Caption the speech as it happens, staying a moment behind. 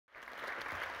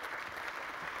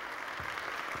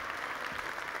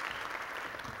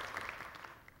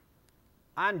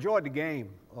I enjoyed the game.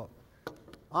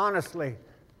 Honestly,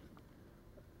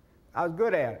 I was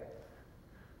good at it.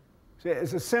 See,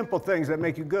 it's the simple things that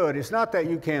make you good. It's not that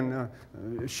you can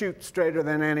shoot straighter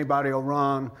than anybody or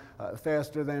run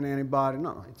faster than anybody.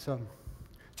 No,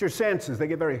 it's your senses. They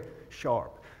get very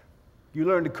sharp. You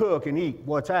learn to cook and eat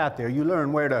what's out there. You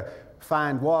learn where to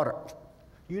find water.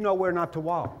 You know where not to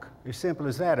walk. As simple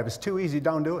as that. If it's too easy,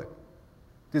 don't do it.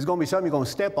 There's going to be something you're going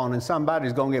to step on and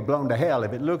somebody's going to get blown to hell.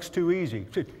 If it looks too easy,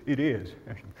 it is.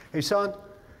 Hey, son,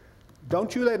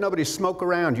 don't you let nobody smoke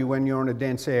around you when you're in a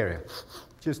dense area.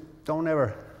 Just don't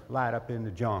ever light up in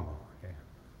the jungle. Okay?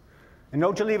 And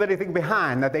don't you leave anything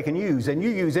behind that they can use. And you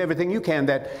use everything you can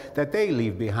that they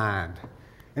leave behind.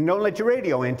 And don't let your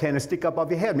radio antenna stick up off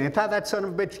your head, man. Tie that son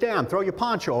of a bitch down. Throw your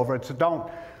poncho over it so don't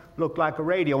look like a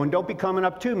radio. And don't be coming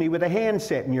up to me with a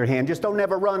handset in your hand. Just don't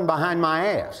ever run behind my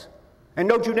ass. And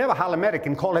don't you never holler medic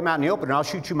and call him out in the open, and I'll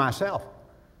shoot you myself.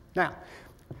 Now,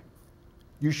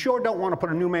 you sure don't want to put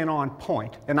a new man on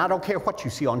point, and I don't care what you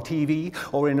see on TV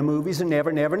or in the movies, and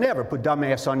never, never, never put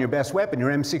dumbass on your best weapon, your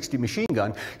M60 machine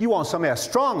gun. You want somebody that's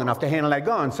strong enough to handle that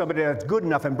gun, somebody that's good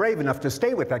enough and brave enough to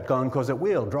stay with that gun because it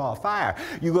will draw fire.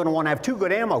 You're going to want to have 2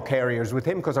 good ammo carriers with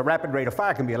him because a rapid rate of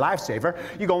fire can be a lifesaver.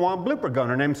 You're going to want a blooper gun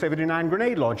or an M79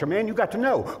 grenade launcher. Man, you got to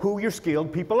know who your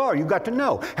skilled people are. You got to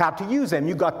know how to use them.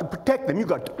 You got to protect them. You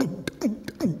got to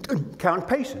count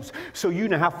paces so you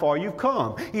know how far you've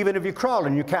come. Even if you're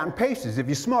crawling, you're counting paces. If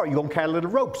you're smart, you're going to carry a little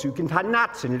rope so you can tie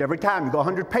knots in it every time. You go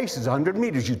 100 paces, 100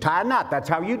 meters, you tie a knot. That's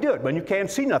how you do it. When you can't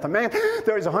see nothing, man,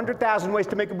 there's 100,000 ways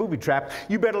to make a booby trap.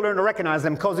 You better learn to recognize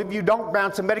them, because if you don't,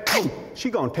 bounce somebody,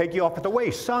 she's going to take you off at the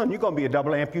waist. Son, you're going to be a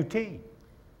double amputee.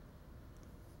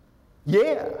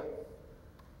 Yeah.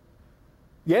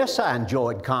 Yes, I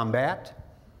enjoyed combat.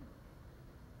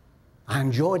 I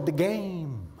enjoyed the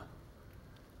game.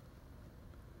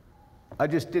 I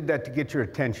just did that to get your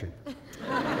attention.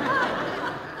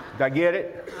 Did I get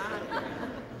it?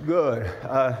 Good.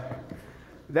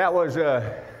 That was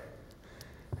the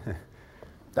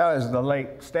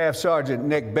late Staff Sergeant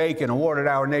Nick Bacon, awarded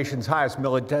our nation's highest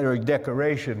military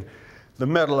decoration, the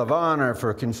Medal of Honor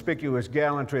for conspicuous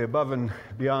gallantry above and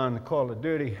beyond the call of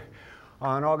duty,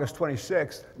 on August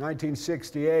 26,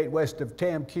 1968, west of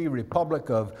Tam Kee,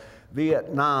 Republic of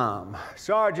Vietnam.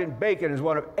 Sergeant Bacon is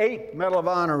one of 8 Medal of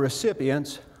Honor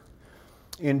recipients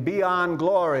in Beyond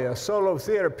Glory, a solo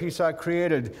theater piece I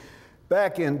created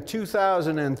back in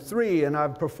 2003, and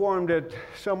I've performed it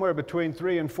somewhere between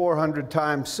 300 and 400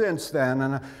 times since then.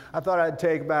 And I thought I'd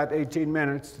take about 18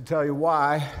 minutes to tell you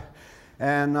why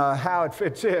and how it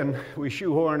fits in. We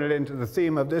shoehorn it into the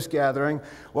theme of this gathering,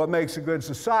 what makes a good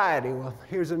society. Well,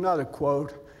 here's another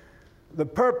quote. The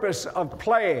purpose of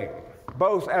playing,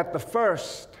 both at the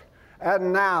first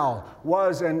and now,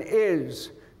 was and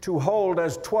is to hold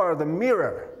as 'twere the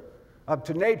mirror up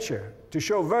to nature, to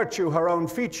show virtue her own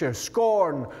feature,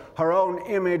 scorn her own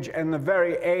image, and the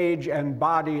very age and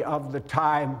body of the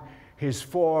time, his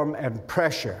form and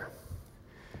pressure.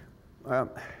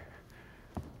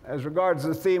 As regards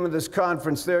the theme of this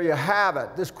conference, there you have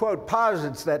it. This quote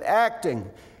posits that acting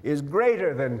is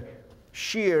greater than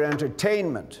sheer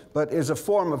entertainment, but is a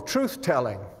form of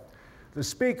truth-telling. The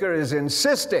speaker is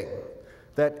insisting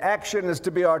that action is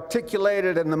to be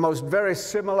articulated in the most very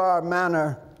similar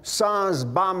manner, sans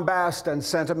bombast and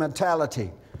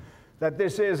sentimentality, that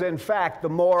this is, in fact, the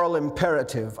moral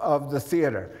imperative of the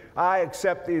theater. I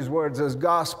accept these words as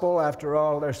gospel. After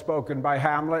all, they're spoken by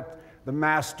Hamlet, the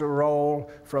master role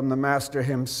from the master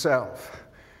himself.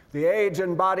 The age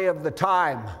and body of the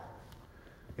time.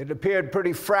 It appeared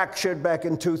pretty fractured back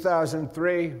in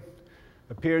 2003,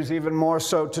 appears even more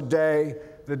so today.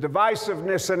 The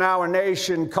divisiveness in our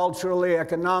nation, culturally,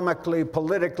 economically,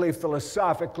 politically,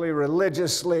 philosophically,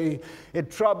 religiously, it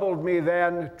troubled me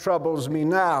then, troubles me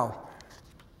now.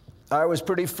 I was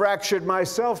pretty fractured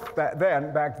myself back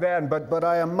then, but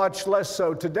I am much less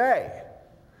so today.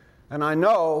 And I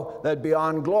know that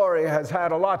Beyond Glory has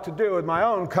had a lot to do with my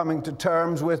own coming to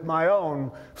terms with my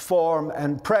own form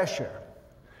and pressure.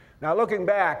 Now, looking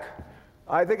back,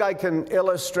 I think I can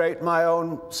illustrate my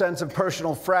own sense of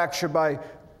personal fracture by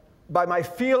my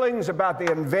feelings about the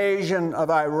invasion of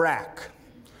Iraq.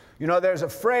 You know, there's a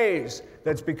phrase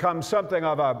that's become something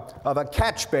of a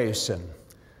catch basin.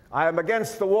 I am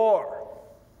against the war,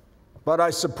 but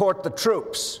I support the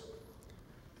troops.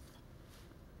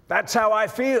 That's how I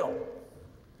feel.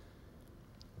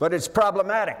 But it's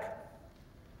problematic.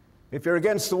 If you're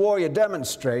against the war, you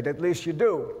demonstrate. At least you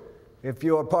do, if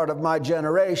you're part of my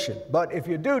generation. But if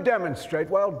you do demonstrate,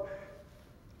 well,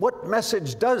 what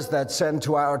message does that send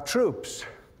to our troops?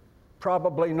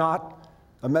 Probably not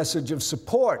a message of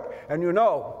support. And you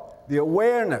know, the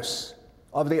awareness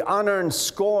of the unearned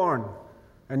scorn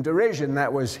and derision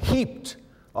that was heaped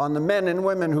on the men and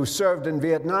women who served in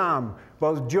Vietnam,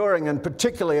 both during and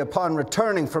particularly upon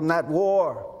returning from that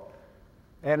war,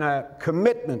 and a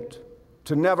commitment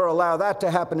to never allow that to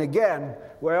happen again,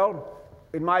 well,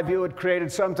 in my view, it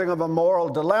created something of a moral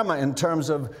dilemma in terms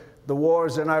of the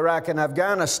wars in Iraq and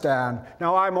Afghanistan.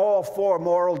 Now, I'm all for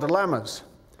moral dilemmas.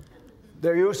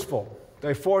 They're useful.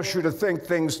 They force you to think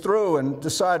things through and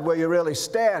decide where you really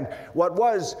stand. What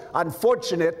was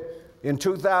unfortunate in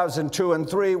 2002 and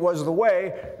 2003 was the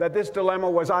way that this dilemma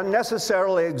was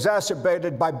unnecessarily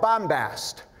exacerbated by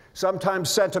bombast, sometimes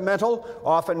sentimental,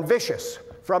 often vicious,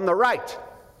 from the right,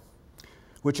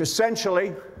 which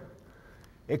essentially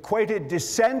equated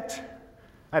dissent,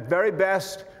 at very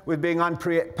best, with being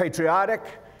unpatriotic,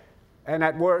 and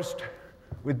at worst,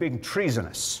 with being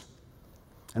treasonous.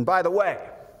 And by the way,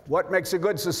 what makes a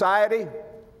good society?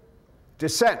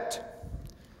 Dissent.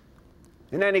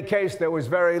 In any case, there was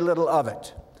very little of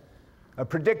it. A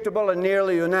predictable and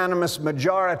nearly unanimous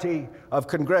majority of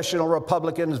congressional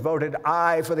Republicans voted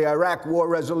aye for the Iraq War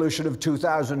resolution of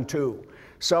 2002.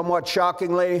 Somewhat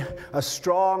shockingly, a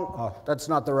strong, that's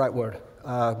not the right word,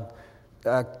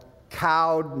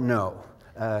 cowed, no,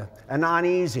 an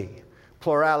uneasy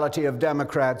plurality of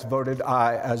Democrats voted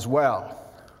aye as well.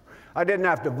 I didn't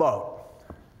have to vote.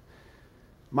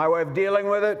 My way of dealing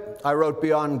with it, I wrote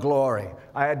Beyond Glory.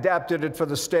 I adapted it for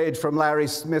the stage from Larry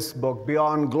Smith's book,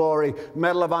 Beyond Glory,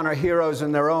 Medal of Honor heroes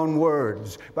in their own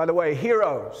words. By the way,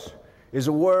 heroes is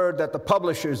a word that the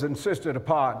publishers insisted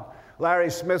upon. Larry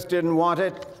Smith didn't want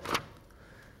it,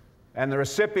 and the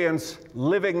recipients,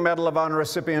 living Medal of Honor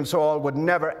recipients all, would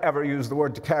never, ever use the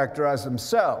word to characterize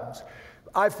themselves.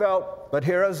 I felt, but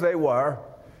heroes they were,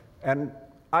 and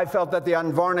I felt that the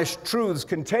unvarnished truths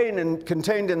contained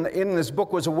in this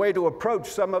book was a way to approach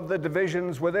some of the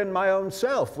divisions within my own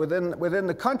self, within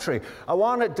the country. I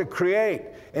wanted to create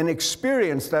an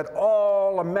experience that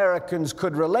all Americans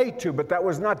could relate to, but that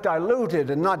was not diluted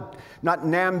and not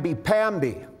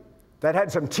namby-pamby, that had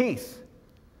some teeth.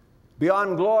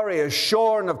 Beyond Glory is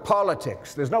shorn of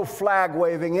politics. There's no flag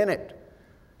waving in it.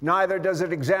 Neither does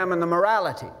it examine the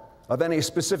morality of any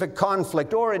specific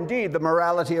conflict, or indeed the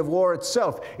morality of war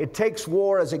itself. It takes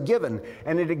war as a given,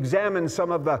 and it examines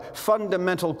some of the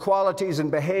fundamental qualities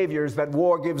and behaviors that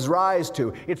war gives rise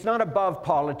to. It's not above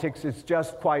politics, it's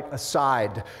just quite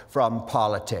aside from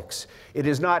politics. It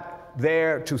is not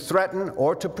there to threaten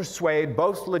or to persuade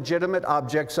both legitimate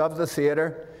objects of the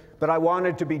theater, but I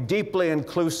wanted to be deeply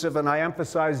inclusive, and I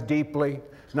emphasize deeply,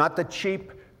 not the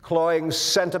cheap, cloying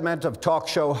sentiment of talk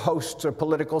show hosts or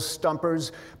political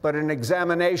stumpers, but an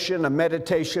examination, a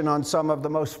meditation on some of the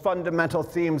most fundamental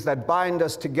themes that bind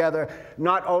us together,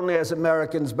 not only as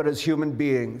Americans, but as human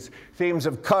beings. Themes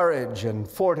of courage and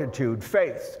fortitude,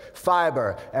 faith,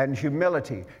 fiber, and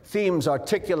humility. Themes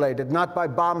articulated not by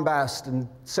bombast and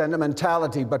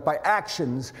sentimentality, but by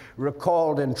actions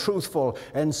recalled in truthful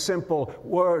and simple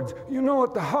words. You know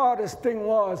what the hardest thing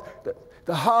was?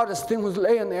 The hardest thing was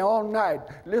laying there all night,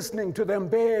 listening to them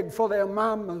beg for their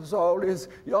mamas, all these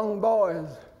young boys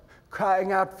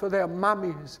crying out for their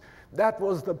mummies. That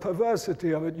was the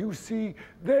perversity of it. You see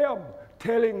them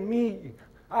telling me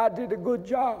I did a good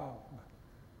job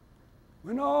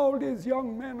when all these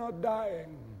young men are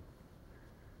dying.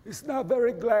 It's not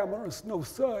very glamorous. No,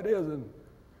 sir, it isn't.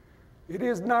 It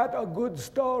is not a good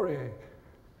story.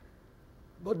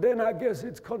 But then I guess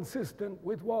it's consistent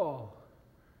with war.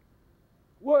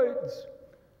 Words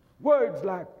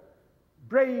like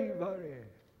bravery,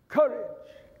 courage,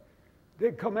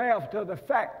 they come after the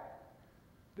fact.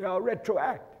 They are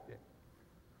retroactive,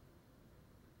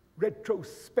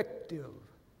 retrospective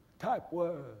type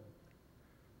words.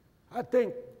 I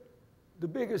think the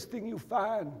biggest thing you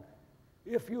find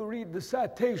if you read the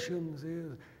citations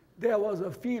is there was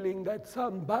a feeling that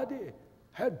somebody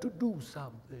had to do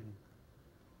something.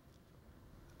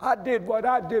 I did what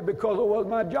I did because it was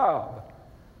my job.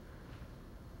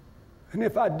 And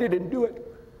if I didn't do it,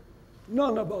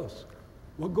 none of us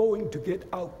were going to get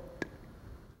out.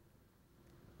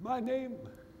 My name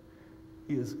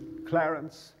is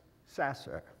Clarence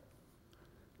Sasser.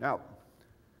 Now,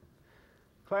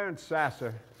 Clarence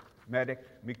Sasser, medic,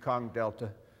 Mekong Delta,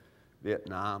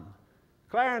 Vietnam.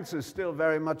 Clarence is still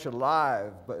very much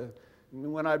alive, but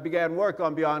when I began work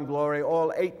on Beyond Glory,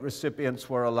 all 8 recipients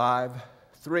were alive.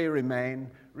 3 remain,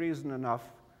 reason enough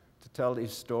to tell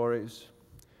these stories.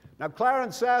 Now,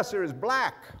 Clarence Sasser is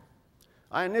black.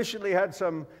 I initially had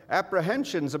some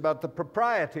apprehensions about the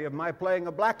propriety of my playing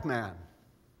a black man.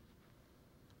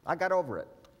 I got over it.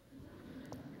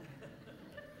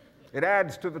 It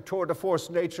adds to the tour de force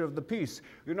nature of the piece.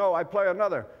 You know, I play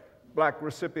another black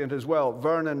recipient as well,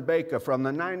 Vernon Baker from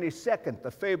the 92nd,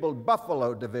 the fabled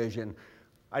Buffalo Division.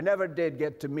 I never did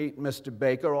get to meet Mr.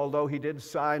 Baker, although he did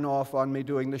sign off on me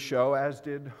doing the show, as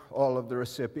did all of the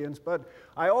recipients. But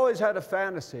I always had a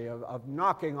fantasy of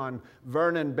knocking on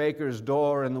Vernon Baker's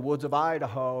door in the woods of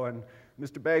Idaho, and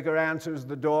Mr. Baker answers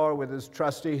the door with his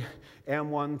trusty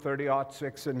M1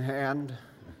 30-06 in hand.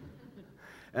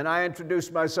 And I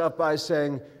introduced myself by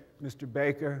saying, Mr.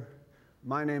 Baker,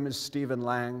 my name is Stephen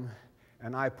Lang,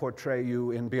 and I portray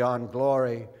you in Beyond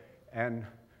Glory. And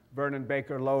Vernon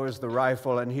Baker lowers the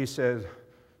rifle and he says,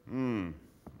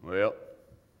 well,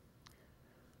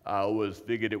 I always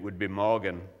figured it would be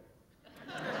Morgan.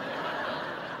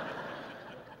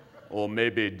 Or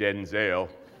maybe Denzel.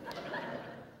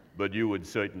 But you would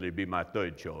certainly be my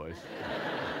third choice.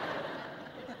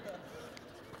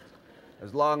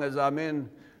 As long as I'm in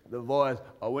the voice,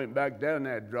 I went back down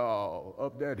that draw,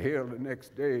 up that hill the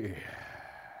next day.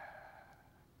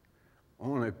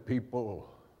 Only people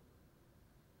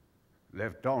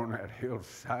left on that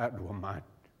hillside were my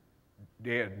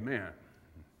dead men.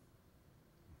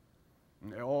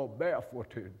 And they're all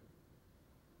barefooted.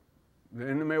 The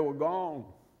enemy were gone,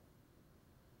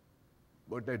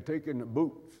 but they'd taken the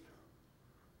boots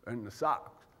and the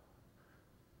socks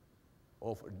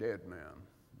off a dead man.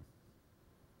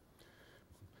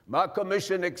 My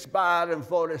commission expired in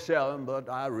 47, but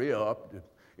I re-upped.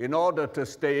 In order to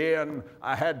stay in,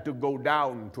 I had to go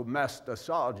down to Master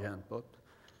Sergeant, but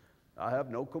I have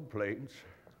no complaints.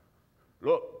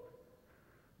 Look,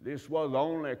 this was the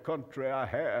only country I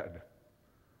had,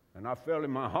 and I felt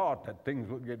in my heart that things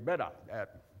would get better,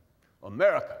 that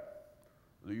America,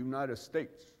 the United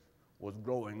States, was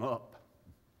growing up.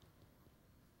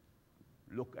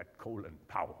 Look at Colin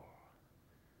Powell.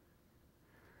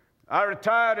 I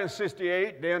retired in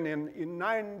 68, then in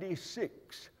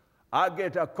 96, I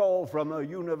get a call from a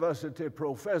university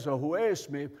professor who asked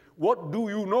me, what do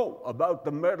you know about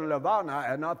the Medal of Honor?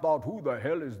 And I thought, who the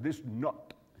hell is this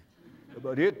nut?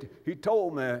 But he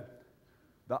told me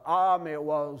the Army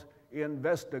was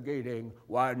investigating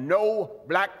why no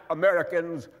black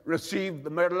Americans received the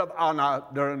Medal of Honor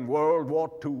during World War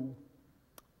II.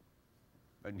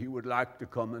 And he would like to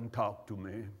come and talk to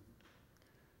me.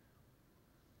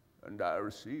 And I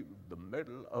received the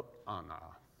Medal of Honor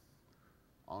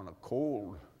on a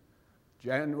cold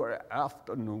January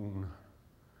afternoon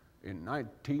in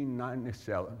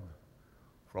 1997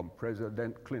 from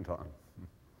President Clinton.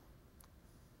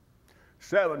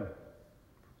 7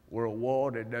 were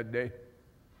awarded that day,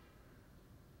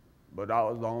 but I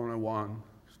was the only one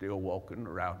still walking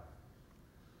around.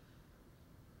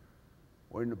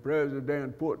 When the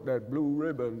president put that blue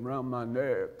ribbon around my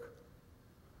neck,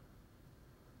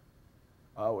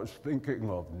 I was thinking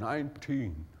of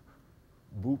 19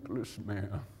 bootless men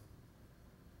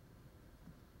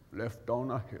left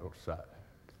on a hillside.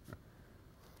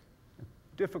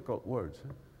 Difficult words.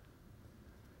 Huh?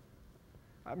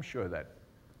 I'm sure that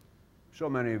so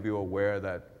many of you are aware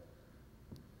that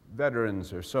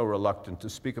veterans are so reluctant to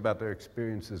speak about their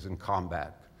experiences in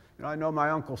combat. You know, I know my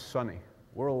Uncle Sonny,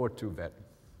 World War II vet,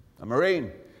 a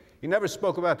Marine. He never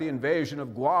spoke about the invasion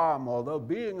of Guam, although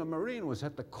being a Marine was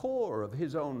at the core of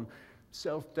his own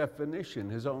self-definition,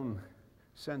 his own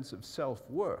sense of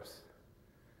self-worth.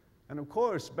 And of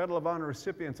course, Medal of Honor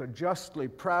recipients are justly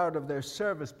proud of their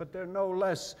service, but they're no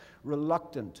less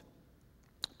reluctant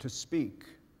to speak.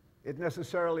 It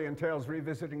necessarily entails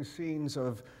revisiting scenes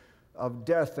of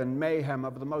death and mayhem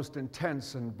of the most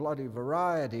intense and bloody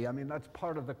variety. I mean, that's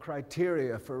part of the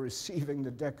criteria for receiving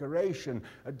the decoration.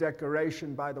 A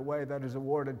decoration, by the way, that is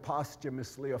awarded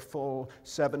posthumously a full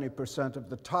 70% of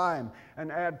the time.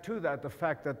 And add to that the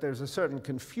fact that there's a certain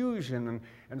confusion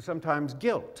and sometimes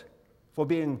guilt for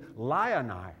being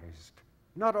lionized,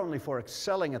 not only for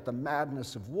excelling at the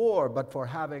madness of war, but for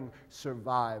having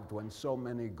survived when so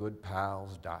many good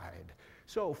pals died.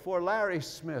 So for Larry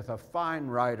Smith, a fine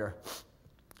writer,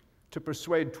 to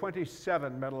persuade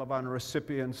 27 Medal of Honor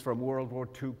recipients from World War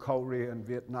II, Korea, and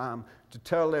Vietnam to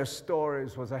tell their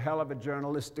stories was a hell of a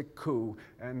journalistic coup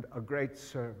and a great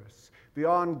service.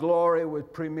 Beyond Glory was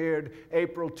premiered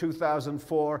April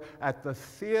 2004 at the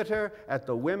theater at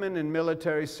the Women in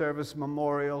Military Service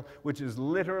Memorial, which is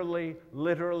literally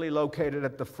located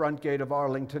at the front gate of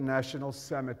Arlington National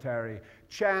Cemetery.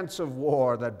 Chance of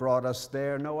war that brought us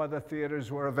there. No other theaters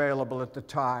were available at the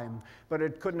time, but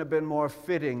it couldn't have been more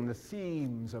fitting. The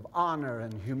themes of honor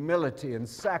and humility and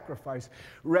sacrifice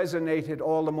resonated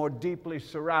all the more deeply,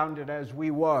 surrounded as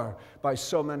we were by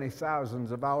so many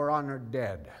thousands of our honored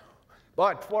dead.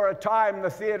 But for a time,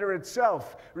 the theater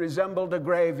itself resembled a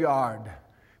graveyard.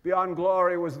 Beyond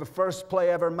Glory was the first play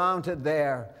ever mounted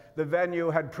there. The venue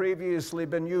had previously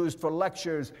been used for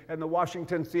lectures, and the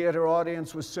Washington Theater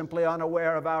audience was simply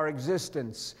unaware of our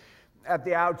existence. At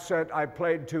the outset, I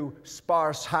played to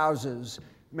sparse houses.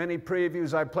 Many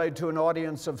previews I played to an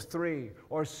audience of 3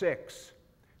 or 6.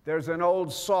 There's an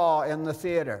old saw in the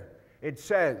theater. It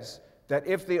says that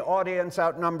if the audience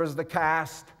outnumbers the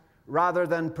cast, rather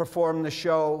than perform the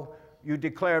show, you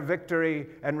declare victory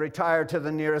and retire to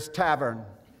the nearest tavern.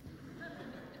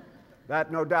 That,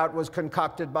 no doubt, was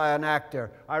concocted by an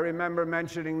actor. I remember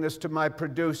mentioning this to my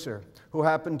producer, who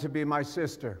happened to be my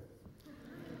sister,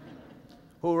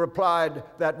 who replied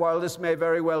that while this may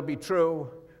very well be true,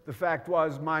 the fact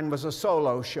was mine was a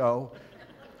solo show,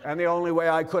 and the only way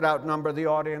I could outnumber the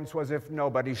audience was if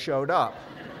nobody showed up,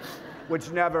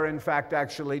 which never, in fact,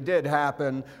 actually did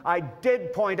happen. I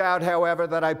did point out, however,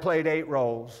 that I played 8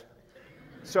 roles.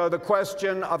 So the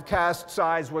question of cast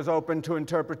size was open to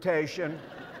interpretation,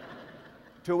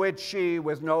 to which she,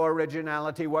 with no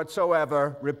originality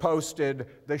whatsoever, riposted,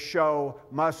 "The show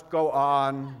must go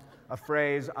on," a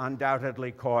phrase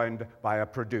undoubtedly coined by a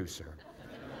producer.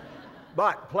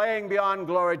 But playing Beyond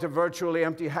Glory to virtually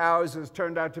empty houses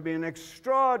turned out to be an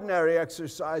extraordinary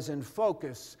exercise in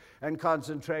focus and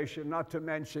concentration, not to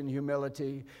mention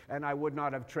humility, and I would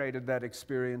not have traded that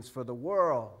experience for the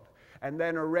world. And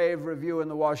then a rave review in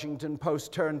the Washington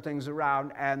Post turned things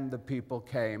around, and the people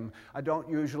came. I don't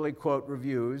usually quote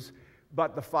reviews,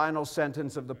 but the final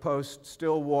sentence of the Post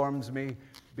still warms me.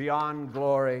 Beyond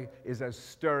Glory is as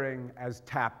stirring as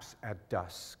taps at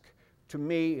dusk. To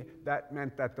me, that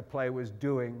meant that the play was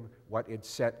doing what it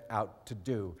set out to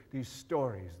do. These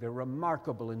stories, they're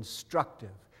remarkable,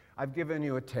 instructive. I've given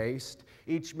you a taste.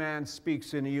 Each man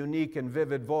speaks in a unique and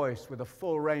vivid voice with a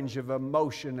full range of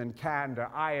emotion and candor,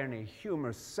 irony,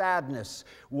 humor, sadness,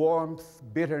 warmth,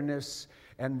 bitterness,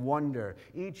 and wonder.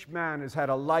 Each man has had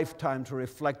a lifetime to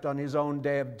reflect on his own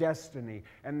day of destiny,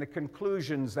 and the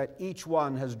conclusions that each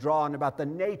one has drawn about the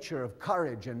nature of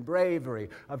courage and bravery,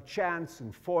 of chance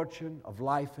and fortune, of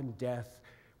life and death,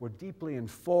 were deeply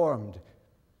informed,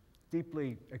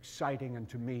 deeply exciting, and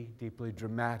to me, deeply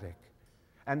dramatic.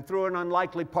 And through an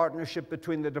unlikely partnership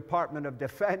between the Department of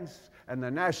Defense and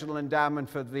the National Endowment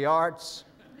for the Arts,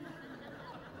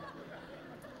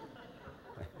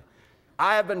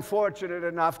 I have been fortunate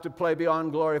enough to play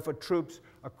Beyond Glory for troops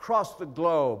across the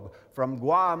globe, from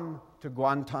Guam to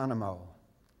Guantanamo,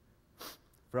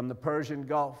 from the Persian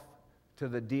Gulf to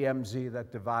the DMZ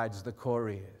that divides the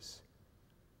Koreas.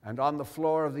 And on the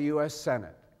floor of the U.S.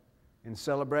 Senate, in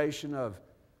celebration of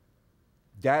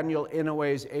Daniel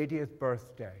Inouye's 80th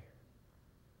birthday,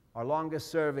 our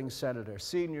longest-serving senator,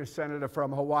 senior senator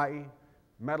from Hawaii,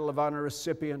 Medal of Honor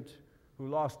recipient, who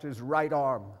lost his right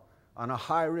arm on a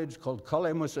high ridge called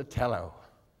Colle Musatello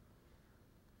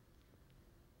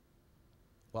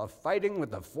while fighting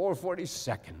with the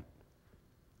 442nd,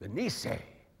 the Nisei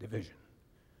Division,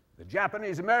 the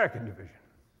Japanese-American Division,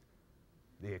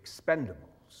 the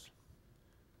Expendables.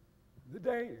 The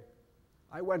day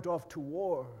I went off to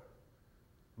war,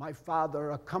 my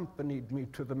father accompanied me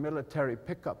to the military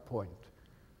pickup point.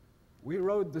 We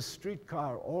rode the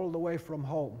streetcar all the way from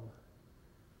home.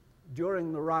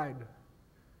 During the ride,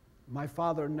 my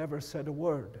father never said a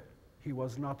word. He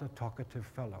was not a talkative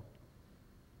fellow.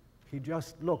 He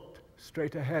just looked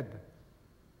straight ahead,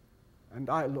 and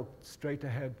I looked straight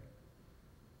ahead.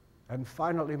 And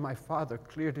finally, my father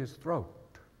cleared his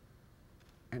throat,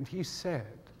 and he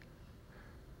said,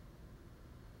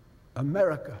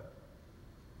 "America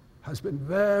has been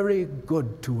very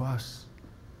good to us.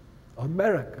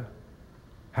 America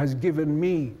has given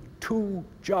me 2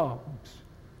 jobs,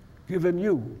 given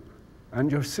you and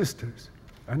your sisters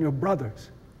and your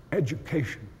brothers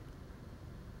education.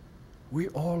 We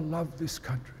all love this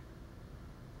country.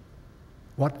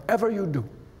 Whatever you do,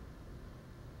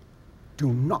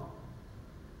 do not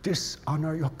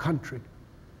dishonor your country.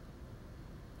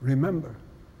 Remember,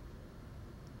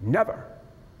 never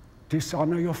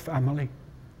dishonor your family.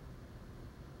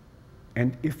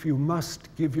 And if you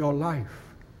must give your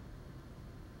life,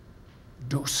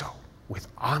 do so with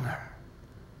honor."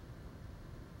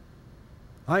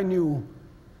 I knew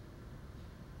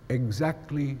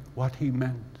exactly what he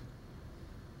meant.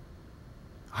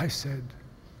 I said,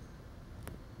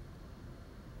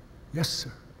 "Yes,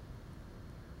 sir.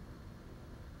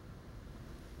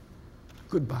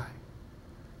 Goodbye."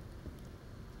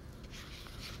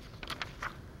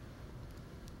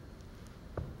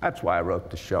 That's why I wrote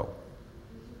the show.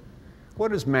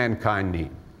 What does mankind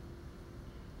need?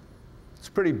 It's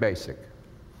pretty basic.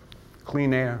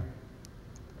 Clean air,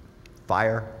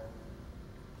 fire,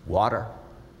 water,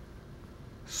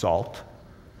 salt,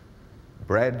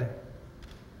 bread,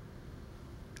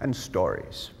 and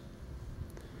stories.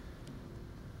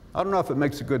 I don't know if it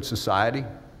makes a good society.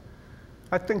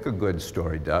 I think a good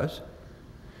story does.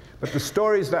 But the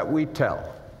stories that we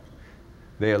tell,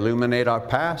 they illuminate our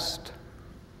past,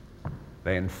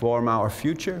 they inform our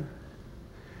future,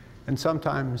 and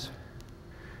sometimes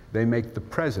they make the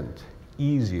present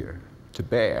easier to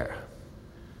bear.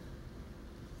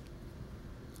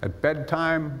 At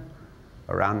bedtime,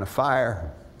 around the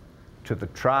fire, to the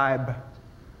tribe,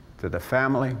 to the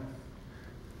family,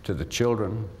 to the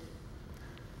children,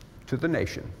 to the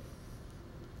nation.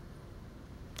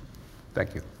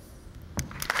 Thank you.